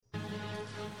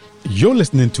You're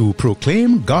listening to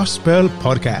Proclaim Gospel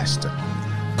Podcast,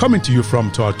 coming to you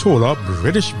from Tortola,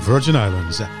 British Virgin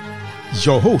Islands.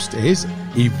 Your host is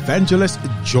Evangelist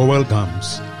Joel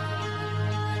Gums.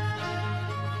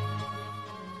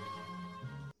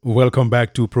 Welcome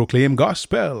back to Proclaim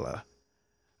Gospel.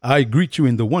 I greet you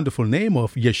in the wonderful name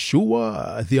of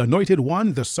Yeshua, the Anointed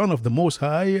One, the Son of the Most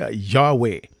High,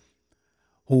 Yahweh,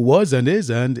 who was and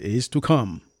is to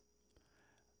come.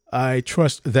 I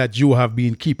trust that you have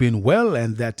been keeping well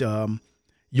and that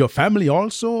your family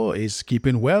also is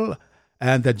keeping well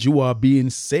and that you are being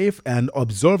safe and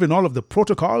observing all of the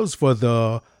protocols for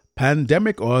the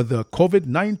pandemic or the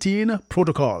COVID-19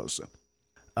 protocols.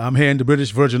 I'm here in the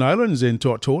British Virgin Islands in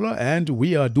Tortola and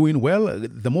we are doing well.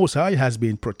 The Most High has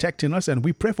been protecting us and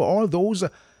we pray for all those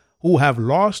who have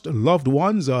lost loved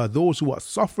ones or those who are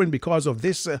suffering because of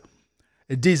this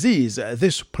disease,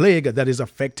 this plague that is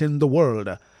affecting the world.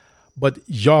 But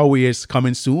Yahweh is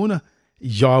coming soon.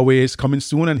 Yahweh is coming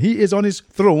soon, and He is on His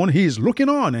throne. He is looking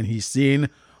on, and He's seeing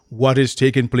what is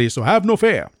taking place. So have no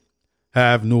fear.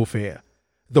 Have no fear.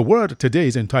 The word today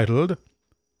is entitled,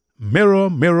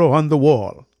 Mirror, Mirror on the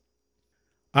Wall.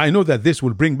 I know that this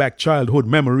will bring back childhood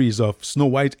memories of Snow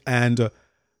White and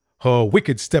her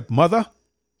wicked stepmother,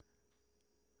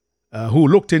 who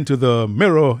looked into the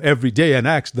mirror every day and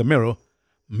asked the mirror,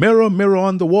 Mirror, mirror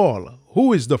on the wall,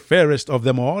 who is the fairest of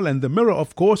them all? And the mirror,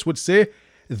 of course, would say,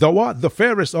 Thou art the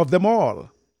fairest of them all.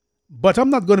 But I'm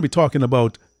not going to be talking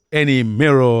about any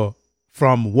mirror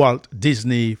from Walt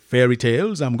Disney fairy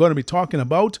tales. I'm going to be talking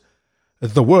about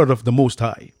the word of the Most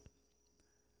High.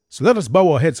 So let us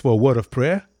bow our heads for a word of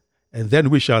prayer, and then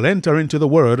we shall enter into the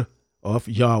word of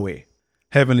Yahweh.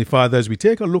 Heavenly Father, as we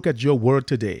take a look at your word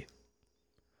today,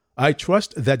 I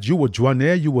trust that you would draw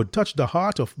near, you would touch the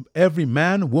heart of every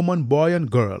man, woman, boy, and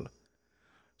girl,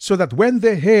 so that when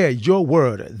they hear your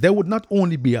word, there would not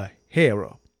only be a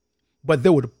hearer, but they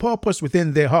would purpose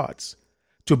within their hearts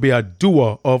to be a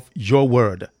doer of your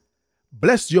word.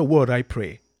 Bless your word, I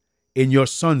pray, in your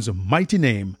Son's mighty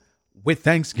name, with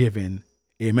thanksgiving.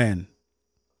 Amen.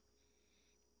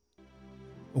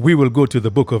 We will go to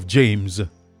the book of James.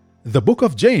 The book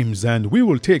of James, and we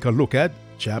will take a look at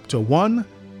chapter 1,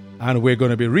 and we're going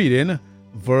to be reading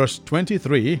verse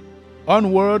 23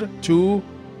 onward to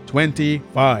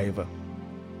 25.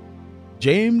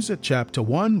 James chapter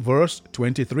 1 verse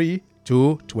 23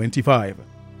 to 25.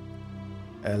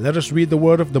 Let us read the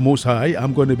word of the Most High.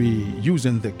 I'm going to be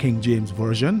using the King James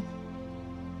Version.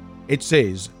 It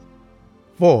says,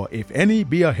 For if any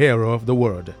be a hearer of the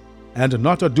word, and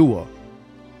not a doer,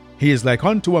 he is like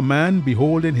unto a man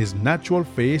beholding his natural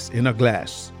face in a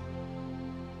glass.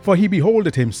 For he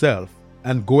beholdeth himself,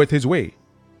 and goeth his way,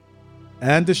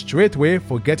 and straightway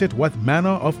forgetteth what manner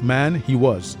of man he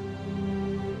was.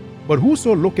 But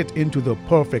whoso looketh into the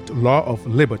perfect law of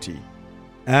liberty,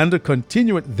 and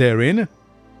continueth therein,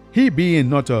 he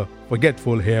being not a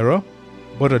forgetful hearer,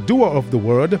 but a doer of the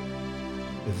word,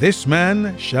 this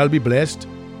man shall be blessed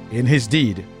in his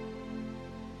deed.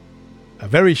 A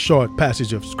very short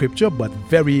passage of scripture, but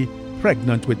very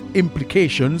pregnant with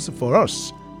implications for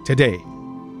us today.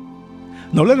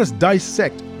 Now let us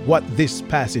dissect what this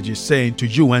passage is saying to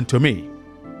you and to me.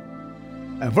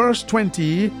 Verse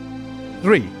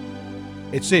 23,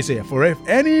 it says here, For if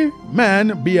any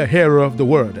man be a hearer of the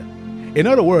word. In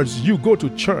other words, you go to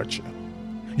church,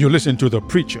 you listen to the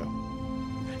preacher,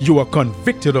 you are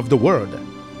convicted of the word.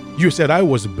 You said, I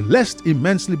was blessed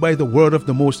immensely by the word of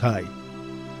the Most High.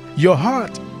 Your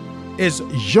heart is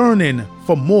yearning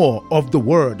for more of the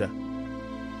word.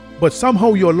 But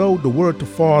somehow you allowed the word to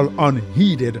fall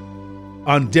unheeded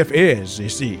on deaf ears, you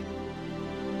see.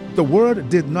 The word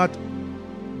did not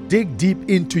dig deep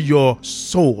into your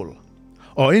soul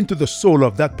or into the soul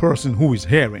of that person who is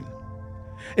hearing.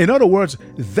 In other words,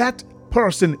 that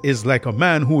person is like a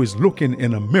man who is looking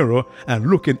in a mirror and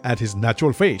looking at his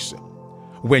natural face.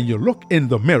 When you look in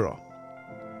the mirror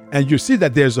and you see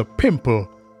that there's a pimple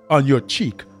on your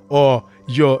cheek, or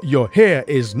your hair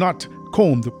is not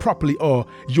combed properly, or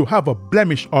you have a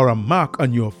blemish or a mark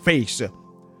on your face,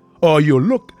 or you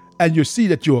look and you see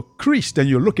that you're creased and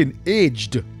you're looking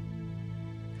aged,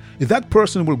 that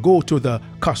person will go to the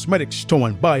cosmetic store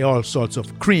and buy all sorts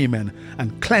of cream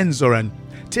and cleanser and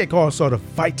take all sorts of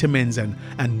vitamins and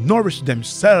nourish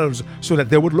themselves so that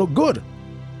they would look good.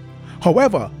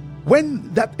 However,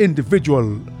 when that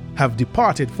individual have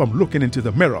departed from looking into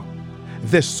the mirror,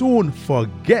 they soon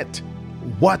forget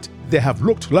what they have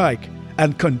looked like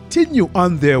and continue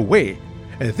on their way.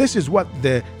 This is what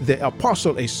the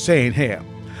apostle is saying here,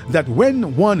 that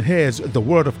when one hears the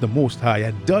word of the Most High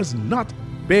and does not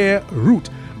bear root,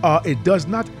 it does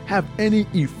not have any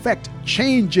effect,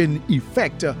 changing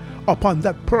effect upon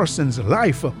that person's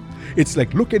life. It's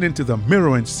like looking into the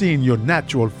mirror and seeing your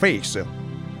natural face.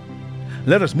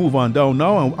 Let us move on down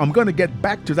now. I'm going to get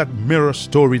back to that mirror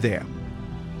story there.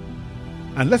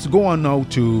 And let's go on now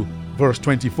to verse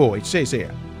 24. It says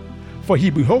here, "For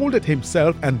he beholdeth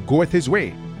himself and goeth his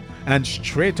way, and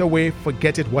straightway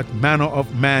forgetteth what manner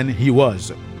of man he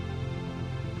was.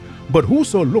 But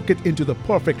whoso looketh into the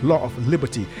perfect law of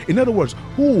liberty," in other words,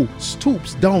 who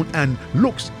stoops down and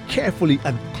looks carefully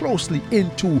and closely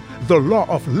into the law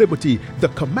of liberty, the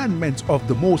commandments of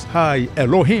the Most High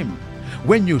Elohim.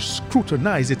 When you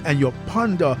scrutinize it and you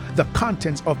ponder the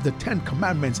contents of the 10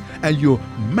 commandments and you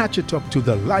match it up to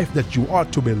the life that you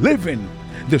ought to be living,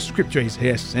 the scripture is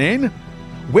here saying,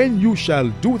 when you shall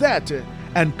do that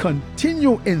and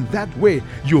continue in that way,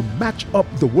 you match up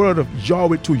the word of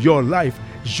Yahweh to your life,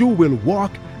 you will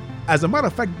walk. As a matter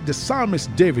of fact, the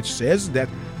psalmist David says that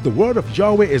the word of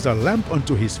Yahweh is a lamp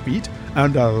unto his feet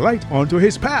and a light unto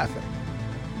his path.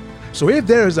 So if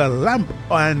there is a lamp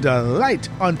and a light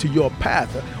unto your path,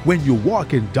 when you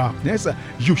walk in darkness,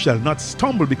 you shall not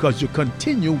stumble because you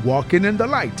continue walking in the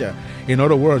light. In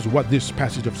other words, what this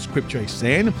passage of scripture is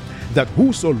saying, that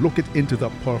whoso looketh into the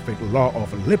perfect law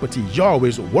of liberty,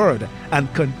 Yahweh's word,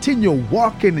 and continue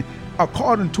walking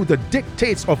according to the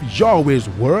dictates of Yahweh's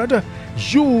word,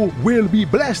 you will be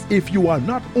blessed if you are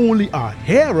not only a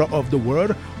hearer of the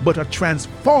word, but a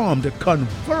transformed,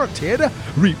 converted,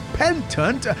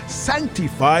 repentant,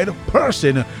 sanctified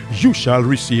person. You shall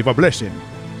receive a blessing.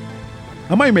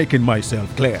 Am I making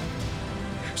myself clear?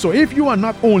 So if you are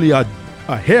not only a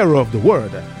hearer of the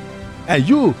word, and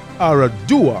you are a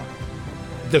doer,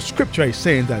 the scripture is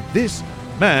saying that this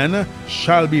man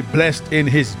shall be blessed in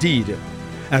his deed.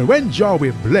 And when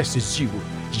Yahweh blesses you,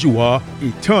 you are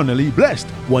eternally blessed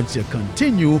once you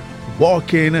continue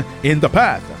walking in the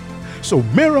path. So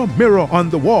mirror, mirror on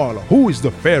the wall, who is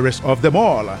the fairest of them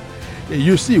all?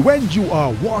 You see, when you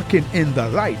are walking in the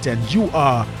light and you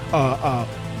are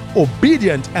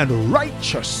obedient and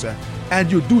righteous,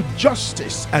 and you do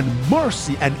justice and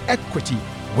mercy and equity,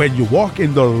 when you walk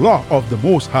in the law of the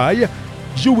Most High,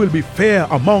 you will be fair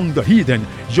among the heathen.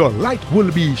 Your light will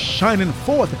be shining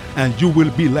forth, and you will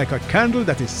be like a candle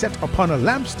that is set upon a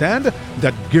lampstand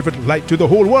that giveth light to the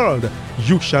whole world.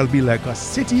 You shall be like a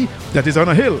city that is on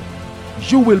a hill.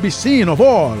 You will be seen of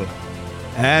all,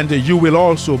 and you will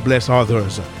also bless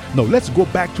others. Now let's go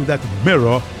back to that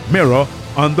mirror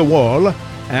on the wall,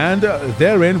 and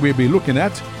therein we'll be looking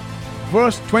at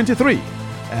verse 23,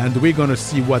 and we're going to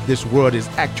see what this word is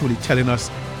actually telling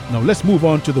us. Now let's move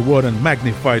on to the word and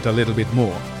magnify it a little bit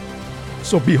more.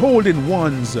 So beholding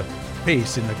one's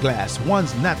face in the glass,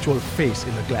 one's natural face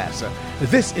in the glass,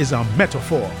 this is a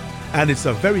metaphor, and it's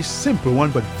a very simple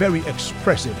one but very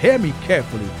expressive. Hear me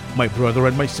carefully, my brother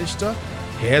and my sister.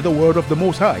 Hear the word of the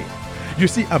Most High. You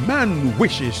see, a man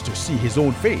wishes to see his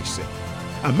own face.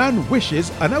 A man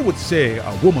wishes, and I would say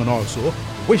a woman also,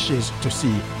 wishes to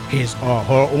see his or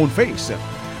her own face,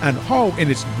 and how in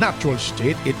its natural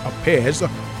state it appears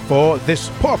for this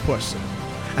purpose.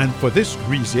 And for this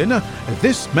reason,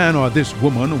 this man or this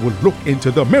woman will look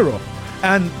into the mirror,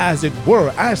 and as it were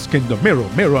asking the mirror,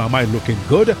 mirror, am I looking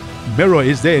good? Mirror,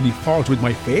 is there any fault with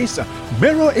my face?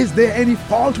 Mirror, is there any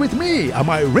fault with me? Am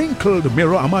I wrinkled?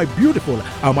 Mirror, am I beautiful?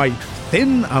 Am I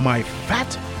thin? Am I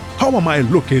fat? How am I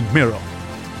looking? Mirror.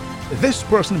 This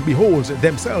person beholds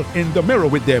themselves in the mirror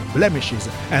with their blemishes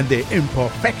and their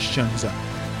imperfections.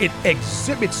 It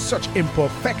exhibits such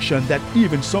imperfection that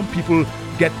even some people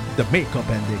get the makeup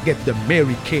and they get the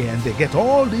Mary Kay and they get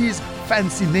all these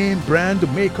fancy name brand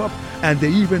makeup and they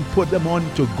even put them on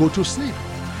to go to sleep.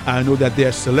 I know that there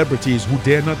are celebrities who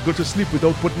dare not go to sleep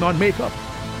without putting on makeup.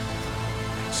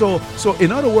 So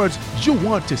in other words, you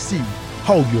want to see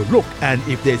how you look and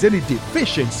if there's any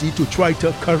deficiency to try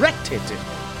to correct it.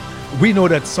 We know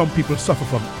that some people suffer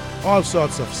from all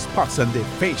sorts of spots on their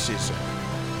faces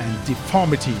and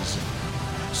deformities.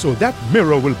 So that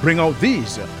mirror will bring out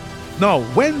these. Now,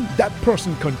 when that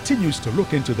person continues to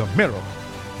look into the mirror,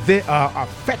 they are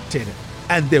affected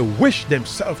and they wish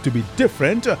themselves to be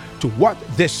different to what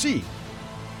they see.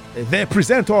 They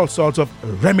present all sorts of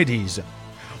remedies.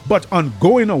 But on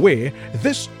going away,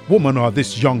 this woman or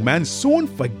this young man soon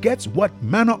forgets what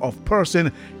manner of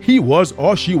person he was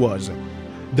or she was.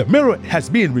 The mirror has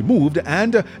been removed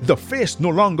and the face no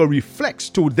longer reflects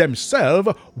to themselves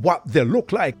what they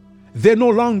look like. They no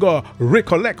longer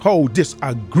recollect how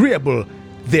disagreeable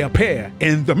they appear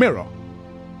in the mirror.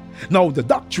 Now the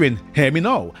doctrine, hear me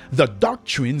now, the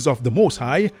doctrines of the Most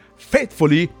High,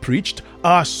 faithfully preached,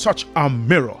 are such a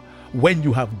mirror. when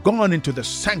you have gone into the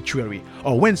sanctuary,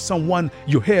 or when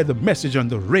you hear the message on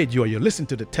the radio, or you listen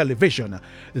to the television.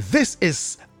 This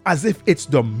is as if it's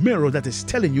the mirror that is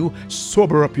telling you,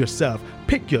 sober up yourself,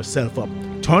 pick yourself up,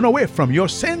 turn away from your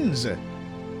sins.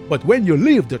 But when you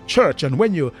leave the church and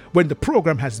when the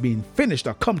program has been finished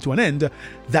or come to an end,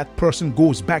 that person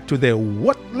goes back to their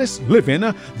worthless living,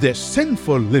 their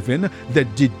sinful living, their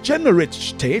degenerate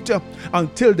state,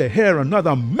 until they hear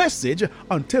another message,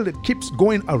 until it keeps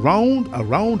going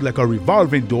around like a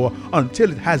revolving door,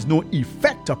 until it has no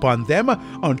effect upon them,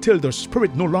 until the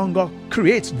Spirit no longer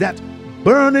creates that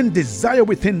burning desire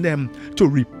within them to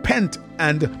repent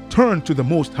and turn to the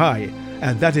Most High.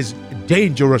 And that is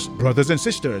dangerous, brothers and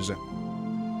sisters.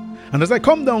 And as I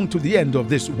come down to the end of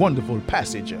this wonderful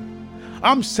passage,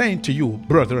 I'm saying to you,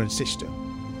 brother and sister,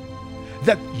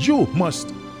 that you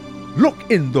must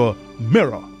look in the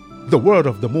mirror, the word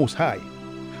of the Most High.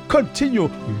 Continue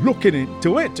looking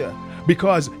into it,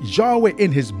 because Yahweh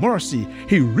in His mercy,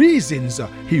 He reasons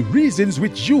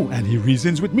with you and He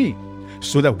reasons with me,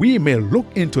 so that we may look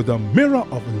into the mirror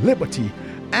of liberty,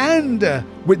 and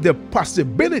with the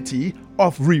possibility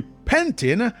of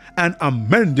repenting and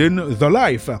amending the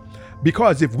life.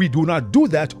 Because if we do not do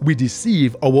that, we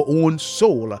deceive our own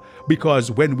soul. Because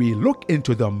when we look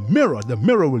into the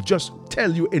mirror will just tell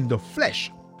you in the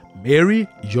flesh, Mary,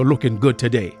 you're looking good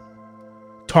today.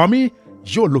 Tommy,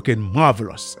 you're looking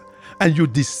marvelous. And you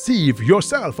deceive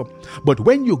yourself. But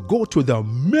when you go to the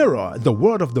mirror, the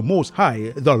word of the Most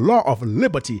High, the law of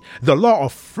liberty, the law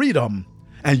of freedom,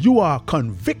 and you are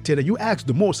convicted and you ask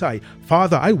the Most High,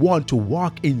 Father, I want to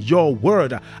walk in your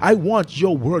word. I want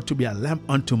your word to be a lamp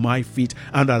unto my feet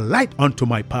and a light unto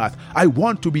my path. I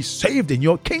want to be saved in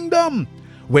your kingdom.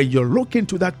 When you look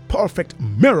into that perfect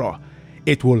mirror,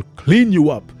 it will clean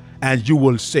you up, and you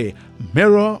will say,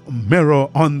 mirror, mirror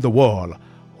on the wall,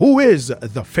 who is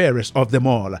the fairest of them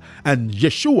all? And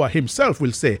Yeshua Himself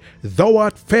will say, thou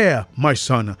art fair, my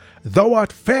son, thou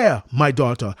art fair, my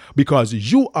daughter, because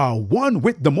you are one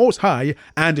with the Most High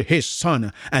and His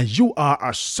Son, and you are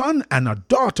a son and a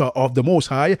daughter of the Most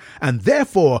High, and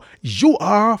therefore you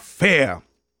are fair.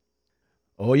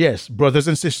 Oh yes, brothers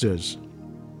and sisters,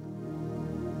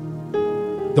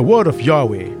 the word of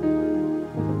Yahweh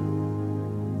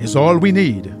is all we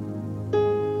need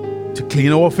to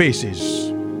clean our faces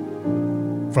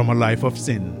from a life of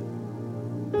sin.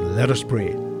 Let us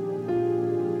pray.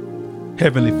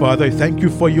 Heavenly Father, I thank you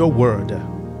for your word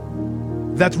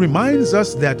that reminds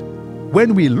us that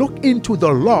when we look into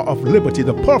the law of liberty,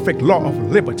 the perfect law of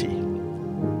liberty,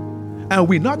 and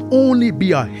we not only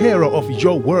be a hearer of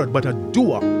your word but a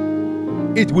doer,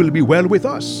 it will be well with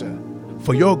us.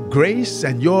 For your grace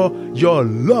and your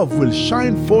love will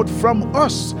shine forth from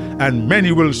us, and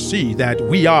many will see that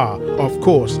we are, of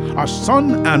course, a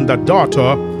son and a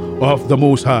daughter of the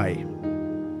Most High.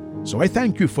 So I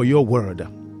thank you for your word.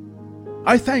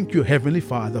 I thank you, Heavenly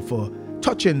Father, for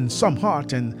touching some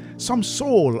heart and some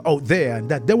soul out there, and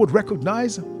that they would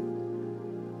recognize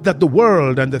that the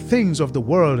world and the things of the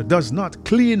world does not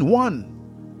clean one.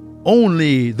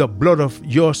 Only the blood of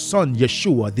your Son,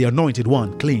 Yeshua, the Anointed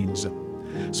One, cleans.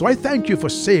 So I thank you for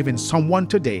saving someone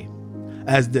today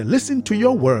as they listen to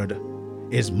your word,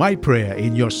 is my prayer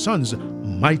in your Son's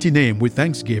mighty name with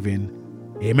thanksgiving.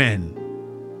 Amen.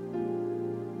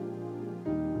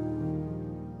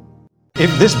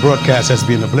 If this broadcast has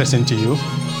been a blessing to you,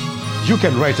 you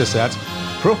can write us at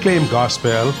Proclaim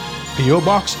Gospel, P.O.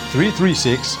 Box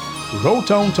 336,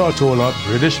 Rowtown, Tortola,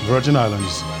 British Virgin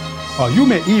Islands. Or you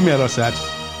may email us at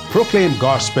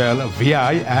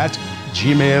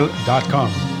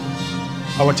proclaimgospelvi@gmail.com.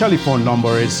 Our telephone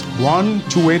number is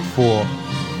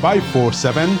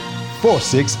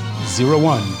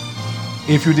 1-284-547-4601.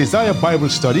 If you desire Bible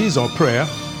studies or prayer,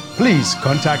 please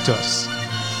contact us.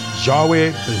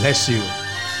 Yahweh bless you.